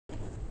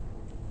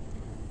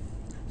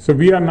So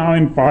we are now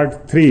in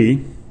part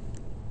 3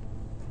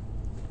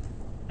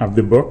 of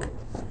the book,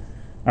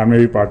 or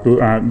maybe part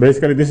 2.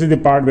 Basically, this is the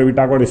part where we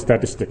talk about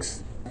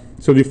statistics.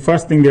 So the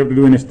first thing we have to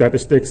do in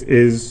statistics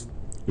is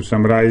to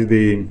summarize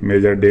the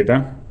measured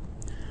data.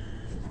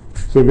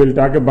 So we'll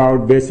talk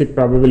about basic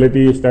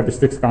probability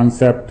statistics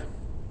concept,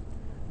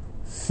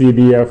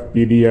 CDF,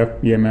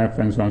 PDF, PMF,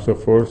 and so on and so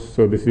forth.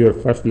 So this is your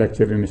first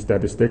lecture in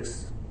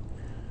statistics.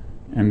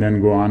 And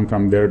then go on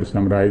from there to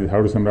summarize,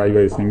 how to summarize by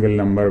a single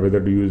number, whether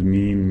to use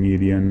mean,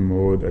 median,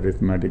 mode,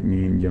 arithmetic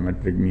mean,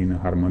 geometric mean,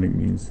 harmonic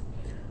means.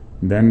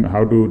 Then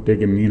how to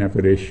take a mean of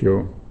a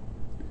ratio,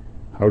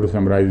 how to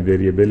summarize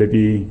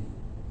variability,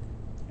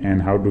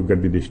 and how to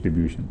get the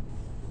distribution.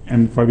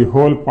 And for the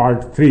whole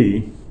part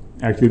 3,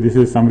 actually this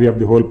is summary of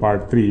the whole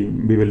part 3,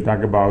 we will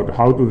talk about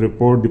how to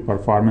report the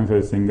performance of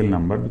a single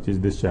number, which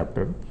is this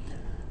chapter,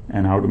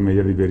 and how to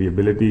measure the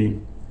variability,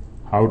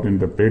 how to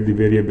interpret the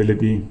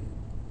variability.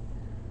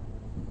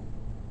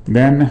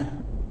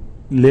 Then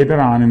later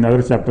on in the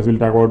other chapters we'll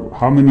talk about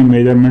how many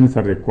measurements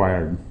are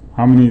required,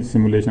 how many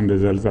simulation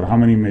results or how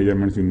many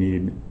measurements you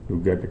need to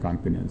get the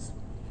confidence.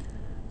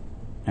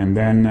 And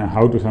then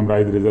how to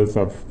summarize the results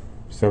of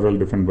several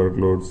different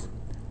workloads,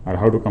 or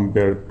how to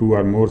compare 2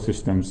 or more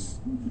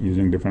systems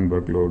using different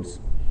workloads.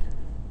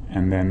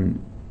 And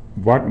then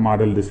what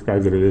model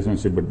describes the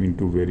relationship between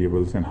 2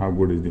 variables and how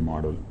good is the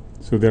model.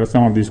 So there are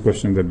some of these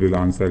questions that we'll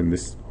answer in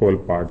this whole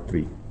part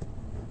 3.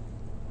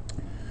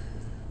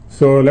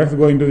 So let's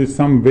go into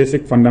some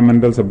basic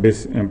fundamentals of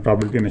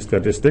probability and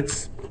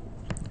statistics.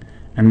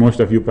 And most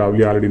of you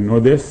probably already know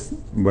this,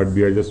 but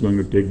we are just going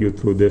to take you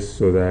through this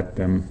so that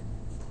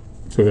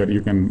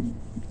you can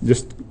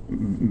just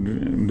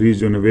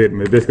regenerate.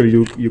 Basically,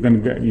 you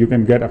can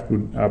get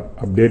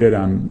updated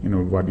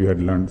on what you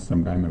had learned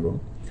some time ago.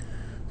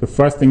 The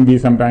first thing we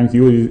sometimes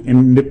use is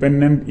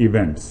independent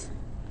events.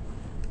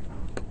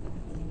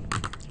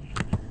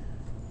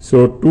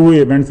 So 2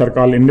 events are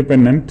called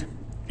independent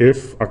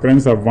if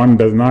occurrence of one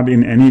does not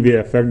in any way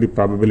affect the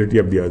probability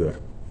of the other.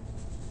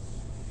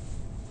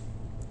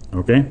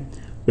 Okay?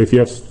 So if you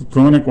have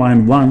thrown a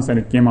coin once and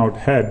it came out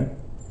head,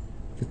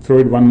 if you throw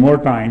it one more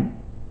time,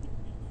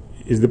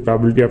 is the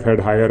probability of head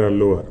higher or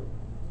lower?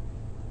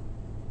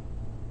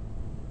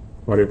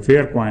 For a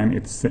fair coin,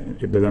 it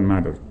doesn't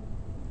matter.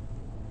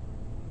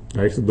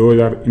 Right? So those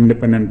are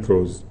independent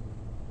throws.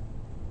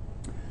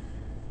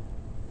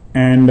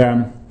 And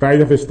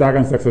price of a stock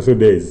on successive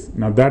days.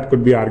 Now that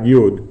could be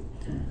argued.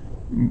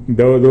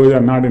 Those are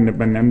not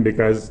independent,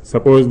 because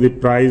suppose the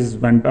price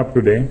went up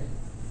today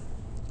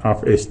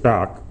of a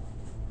stock,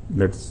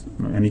 that's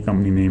any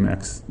company name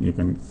X, you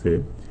can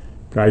say,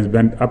 price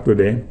went up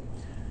today.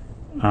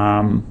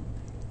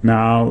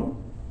 Now,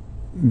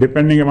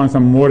 depending upon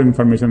some more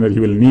information that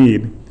you will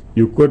need,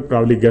 you could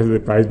probably guess the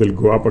price will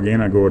go up again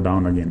or go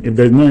down again. If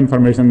there is no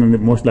information,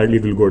 then most likely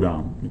it will go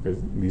down,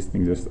 because these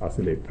things just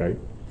oscillate, right?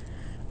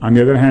 On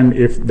the other hand,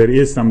 if there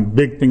is some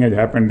big thing has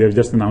happened, they've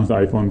just announced the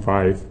iPhone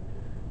 5,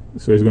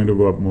 so it's going to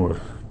go up more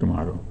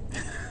tomorrow.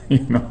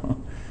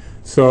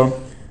 So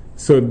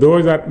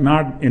those are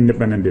not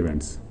independent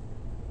events.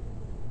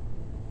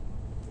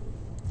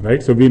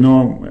 Right? So we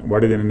know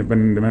what is an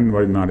independent event and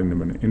what is not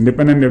independent.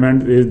 Independent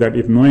event is that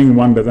if knowing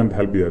one doesn't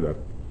help the other.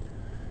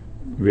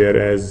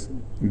 Whereas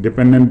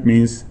dependent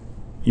means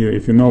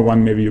if you know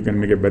one, maybe you can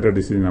make a better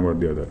decision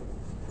about the other.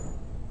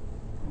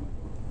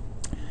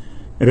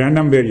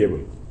 Random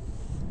variable.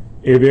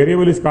 A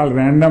variable is called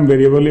random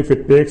variable if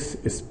it takes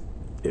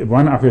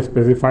one of a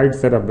specified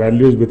set of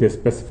values with a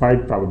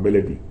specified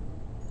probability.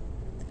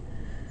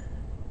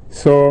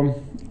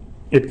 So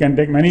it can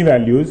take many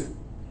values,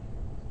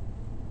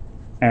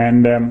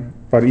 and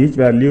for each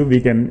value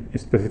we can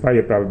specify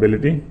a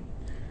probability.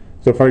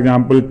 So for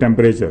example,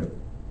 temperature.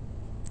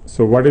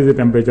 So what is the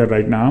temperature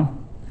right now?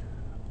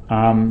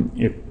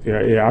 If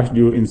I asked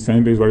you in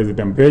centigrade what is the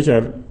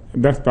temperature,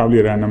 that's probably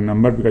a random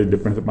number, because it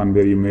depends upon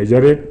where you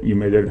measure it. You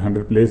measure it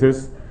 100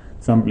 places.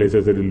 Some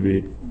places it will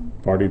be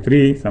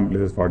 43, some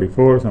places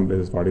 44, some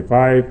places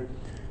 45.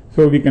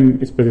 So we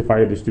can specify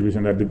a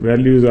distribution that the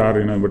values are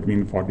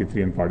between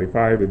 43 and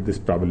 45 with this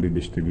probability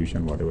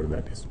distribution, whatever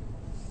that is.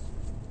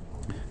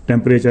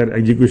 Temperature,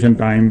 execution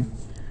time,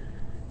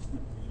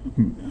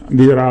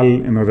 these are all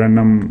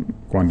random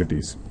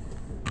quantities.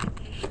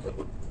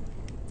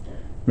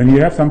 When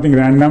you have something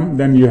random,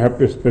 then you have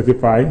to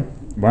specify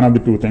one of the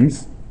 2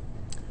 things.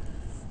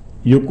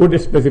 You could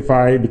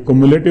specify the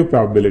cumulative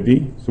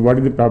probability. So what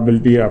is the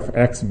probability of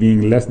x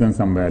being less than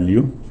some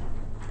value?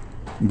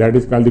 That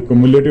is called the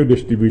cumulative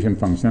distribution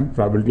function.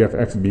 Probability of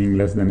x being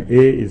less than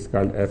a is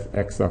called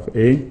fx of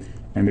a,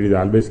 and it is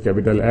always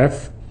capital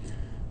F.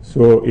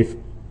 So if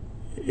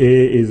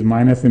a is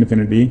minus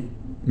infinity,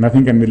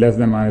 nothing can be less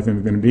than minus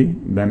infinity,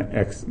 then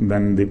x,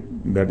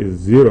 that is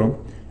 0,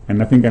 and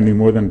nothing can be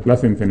more than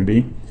plus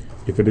infinity.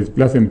 If it is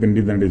plus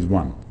infinity, then it is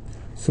 1.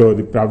 So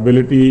the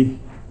probability,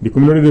 the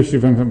cumulative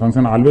distribution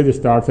function always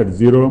starts at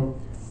 0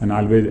 and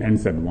always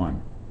ends at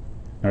 1.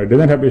 Now it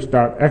doesn't have to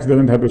start, x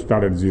doesn't have to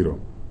start at 0.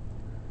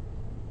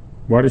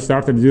 What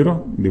starts at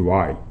 0? The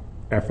y,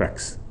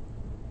 fx.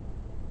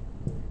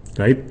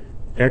 right?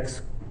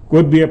 X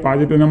could be a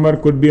positive number,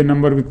 could be a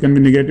number which can be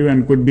negative,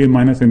 and could be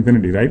minus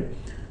infinity, right?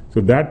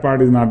 So that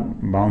part is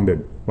not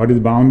bounded. What is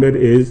bounded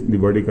is the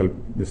vertical,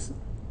 this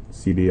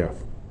CDF,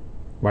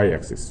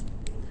 y-axis.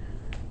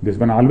 This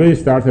one always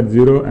starts at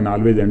 0 and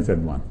always ends at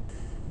 1.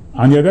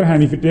 On the other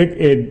hand, if you take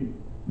a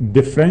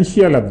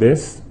differential of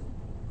this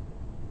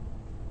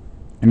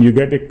and you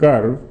get a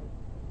curve,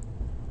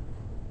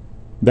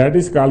 that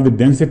is called the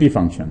density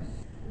function.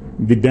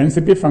 The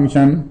density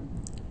function,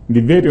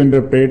 the way to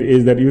interpret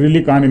is that you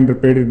really can't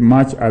interpret it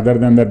much other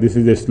than that this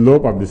is a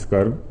slope of this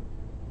curve.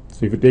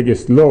 So if you take a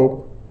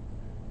slope,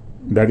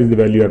 that is the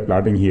value you are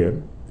plotting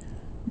here.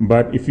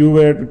 But if you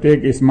were to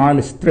take a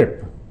small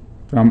strip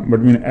from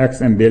between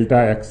x and delta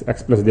x,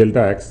 x plus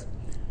delta x,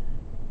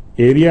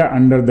 area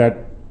under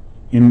that,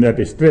 in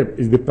that strip,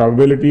 is the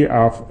probability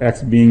of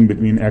x being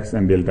between x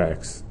and delta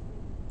x,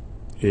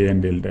 a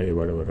and delta a,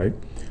 whatever, right?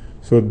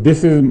 So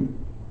this is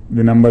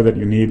the number that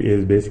you need,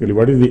 is basically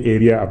what is the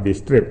area of the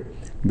strip.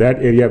 That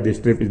area of the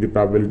strip is the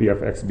probability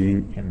of x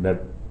being in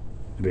that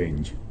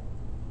range.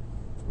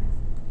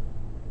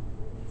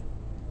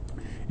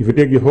 If you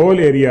take the whole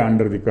area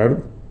under the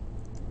curve,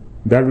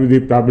 that will be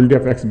the probability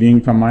of x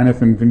being from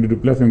minus infinity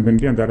to plus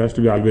infinity, and that has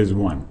to be always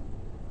 1.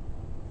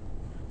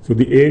 So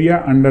the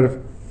area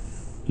under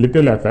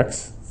little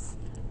fx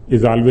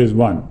is always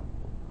 1.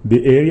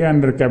 The area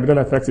under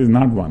capital Fx is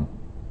not 1,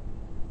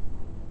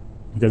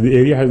 because the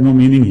area has no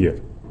meaning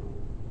here.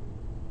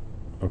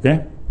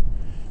 Okay?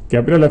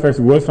 Capital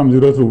Fx goes from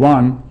 0 to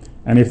 1,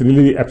 and it's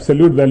really the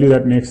absolute value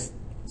that makes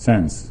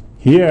sense.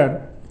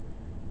 Here,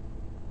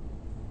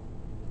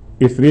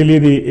 it's really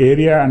the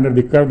area under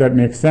the curve that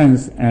makes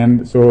sense,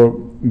 and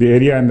so the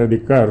area under the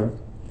curve,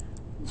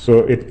 so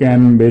it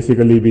can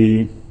basically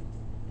be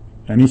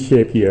any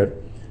shape here,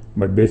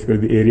 but basically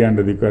the area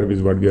under the curve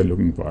is what we are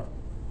looking for,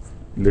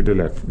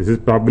 little f. This is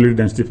probability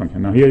density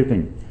function. Now here you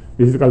think,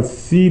 this is called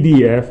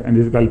CDF and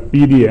this is called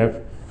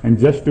PDF, and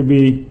just to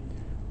be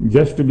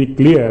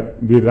clear,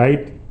 we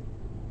write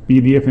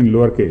PDF in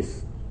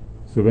lowercase.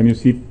 So when you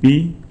see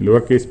P,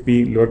 lowercase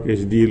d,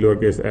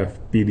 lowercase f,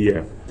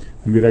 PDF.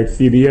 And we write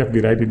CDF,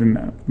 we write it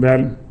in,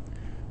 well,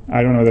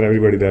 I don't know that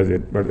everybody does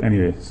it, but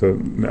anyway, so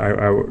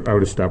I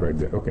would stop right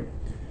there. Okay.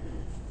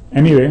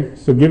 Anyway,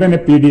 so given a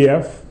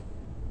PDF,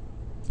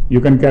 you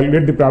can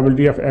calculate the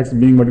probability of x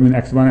being between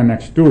x1 and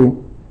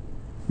x2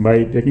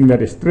 by taking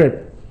that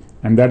strip,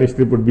 and that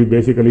strip would be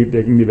basically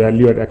taking the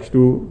value at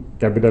x2,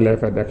 capital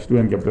F at x2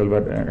 and capital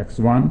F at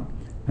x1,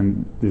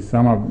 and the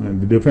sum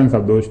of the difference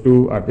of those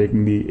two are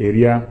taking the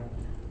area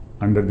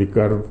under the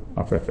curve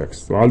of fx.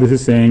 So all this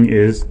is saying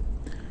is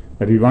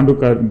that if you want to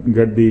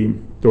get the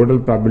total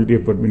probability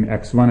of between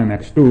x1 and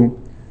x2,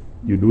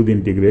 you do the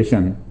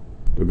integration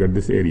to get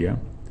this area,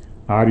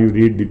 or you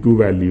read the two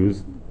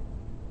values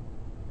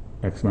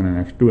x1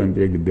 and x2 and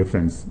take the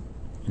difference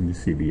in the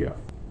CDF.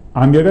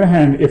 On the other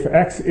hand, if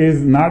x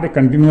is not a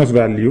continuous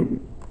value,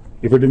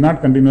 if it is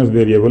not continuous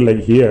variable like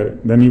here,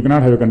 then you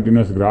cannot have a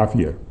continuous graph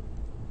here.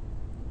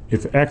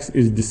 If x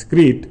is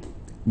discrete,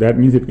 that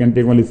means it can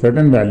take only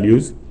certain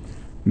values,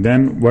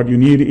 then what you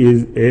need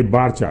is a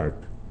bar chart,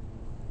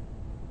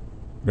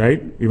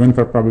 right? Even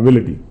for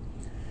probability.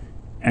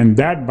 And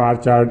that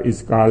bar chart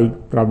is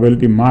called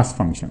probability mass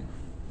function.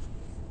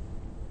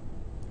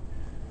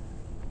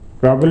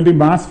 Probability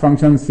mass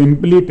function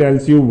simply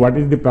tells you what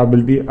is the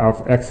probability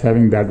of x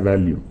having that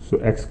value. So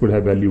x could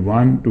have value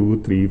 1,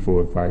 2, 3,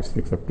 4, 5,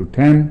 6 up to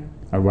 10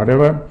 or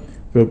whatever.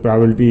 So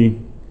probability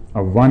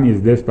of 1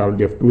 is this,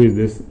 probability of 2 is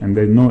this, and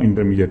there is no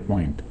intermediate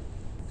point.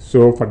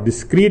 So for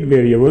discrete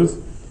variables,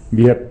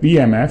 we have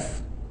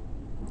PMF,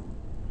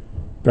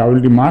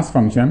 probability mass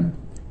function.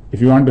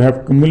 If you want to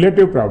have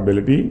cumulative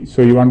probability,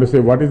 so you want to say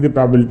what is the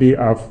probability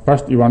of,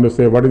 first you want to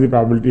say what is the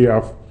probability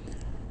of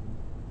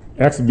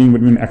x being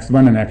between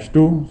x1 and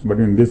x2, so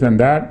between this and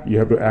that, you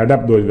have to add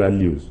up those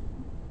values.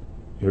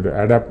 You have to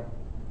add up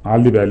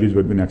all the values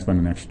between x1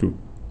 and x2.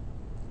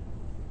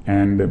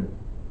 And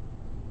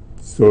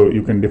so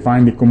you can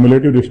define the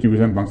cumulative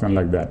distribution function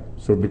like that.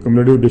 So the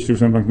cumulative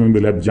distribution function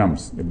will have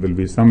jumps. It will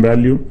be some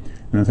value,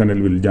 and then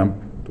suddenly it will jump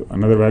to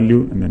another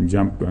value, and then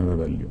jump to another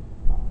value.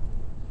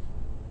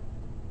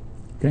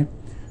 Okay?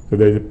 So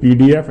there is a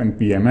PDF and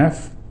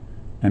PMF,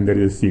 and there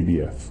is a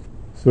CDF.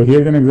 So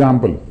here is an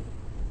example.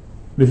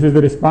 This is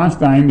the response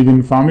time is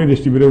uniformly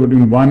distributed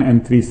between 1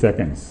 and 3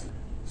 seconds.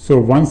 So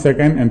 1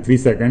 second and 3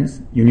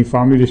 seconds,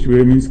 uniformly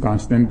distributed means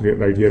constant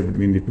right here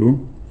between the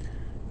two.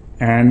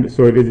 And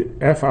so it is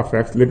f of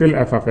x, little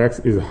f of x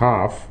is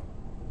half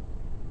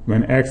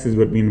when x is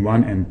between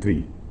 1 and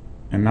 3.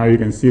 And now you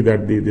can see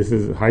that this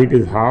is height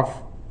is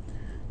half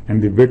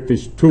and the width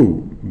is 2,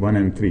 1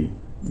 and 3,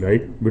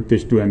 right? Width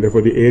is 2, and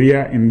therefore the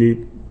area in the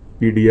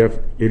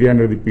PDF, area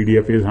under the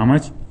PDF is how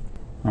much?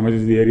 How much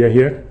is the area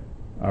here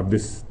of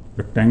this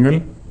rectangle?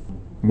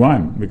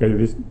 1, because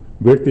this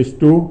width is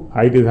 2,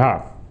 height is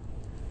half.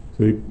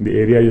 So the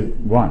area is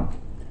 1.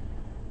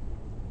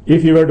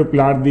 If you were to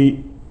plot the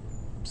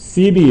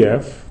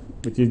CDF,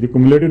 which is the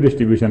cumulative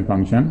distribution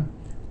function,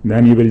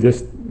 then you will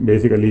just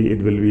basically,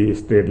 it will be a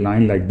straight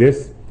line like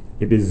this,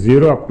 it is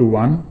 0 up to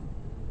 1,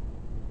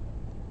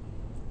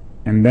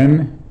 and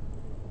then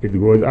it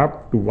goes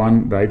up to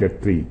 1 right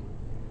at 3.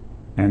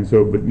 And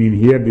so between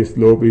here the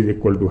slope is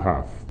equal to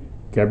half.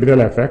 Capital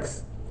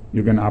Fx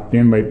you can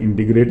obtain by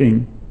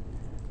integrating,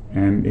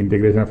 and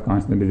integration of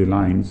constant is a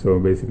line, so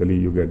basically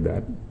you get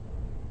that.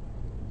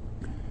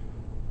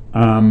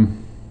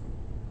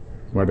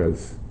 What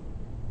else?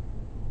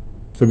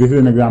 So this is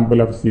an example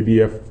of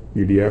CDF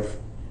PDF.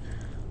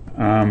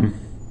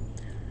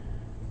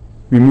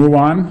 We move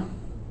on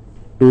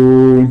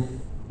to,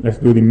 let's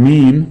do the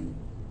mean.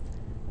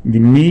 The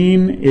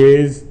mean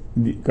is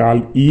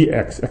called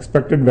EX,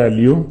 expected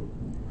value,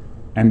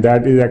 and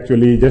that is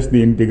actually just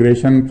the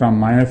integration from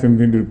minus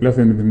infinity to plus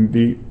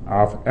infinity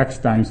of x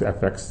times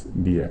fx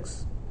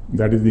dx.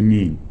 That is the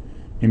mean.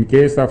 In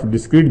case of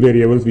discrete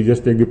variables, we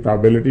just take the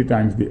probability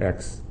times the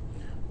x.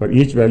 For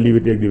each value, we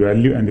take the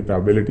value and the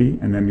probability,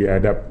 and then we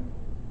add up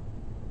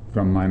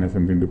from minus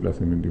infinity to plus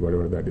infinity,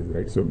 whatever that is,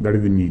 right? So that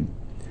is the mean.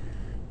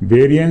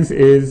 Variance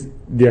is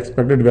the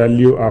expected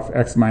value of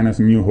x minus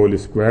mu whole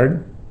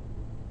squared.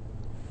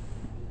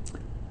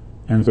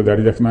 And so that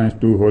is x minus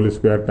 2 whole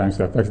square times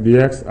fx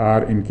dx,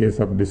 or in case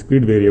of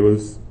discrete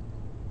variables,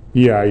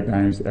 pi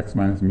times x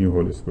minus mu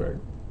whole squared.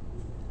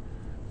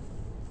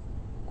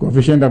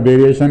 Coefficient of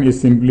variation is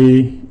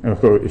simply,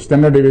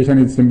 standard deviation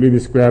is simply the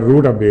square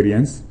root of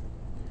variance,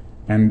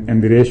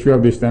 and the ratio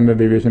of the standard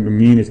deviation to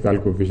mean is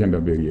called coefficient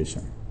of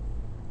variation.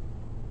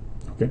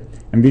 Okay,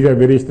 and these are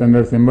very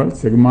standard symbols.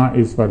 Sigma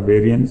is for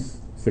variance,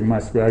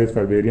 sigma square is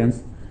for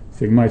variance,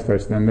 sigma is for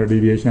standard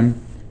deviation,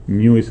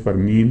 mu is for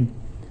mean,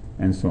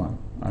 and so on.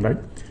 All right.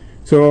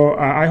 So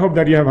I hope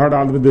that you have heard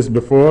all of this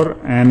before,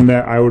 and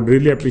I would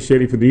really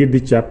appreciate if you read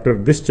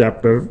this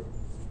chapter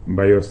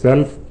by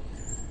yourself,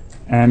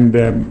 and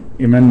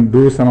even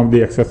do some of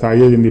the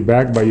exercises in the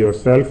back by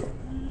yourself,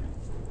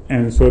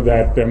 and so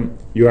that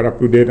you are up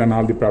to date on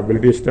all the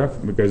probability stuff,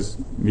 because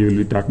we will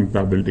be talking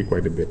probability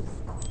quite a bit.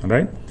 All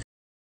right.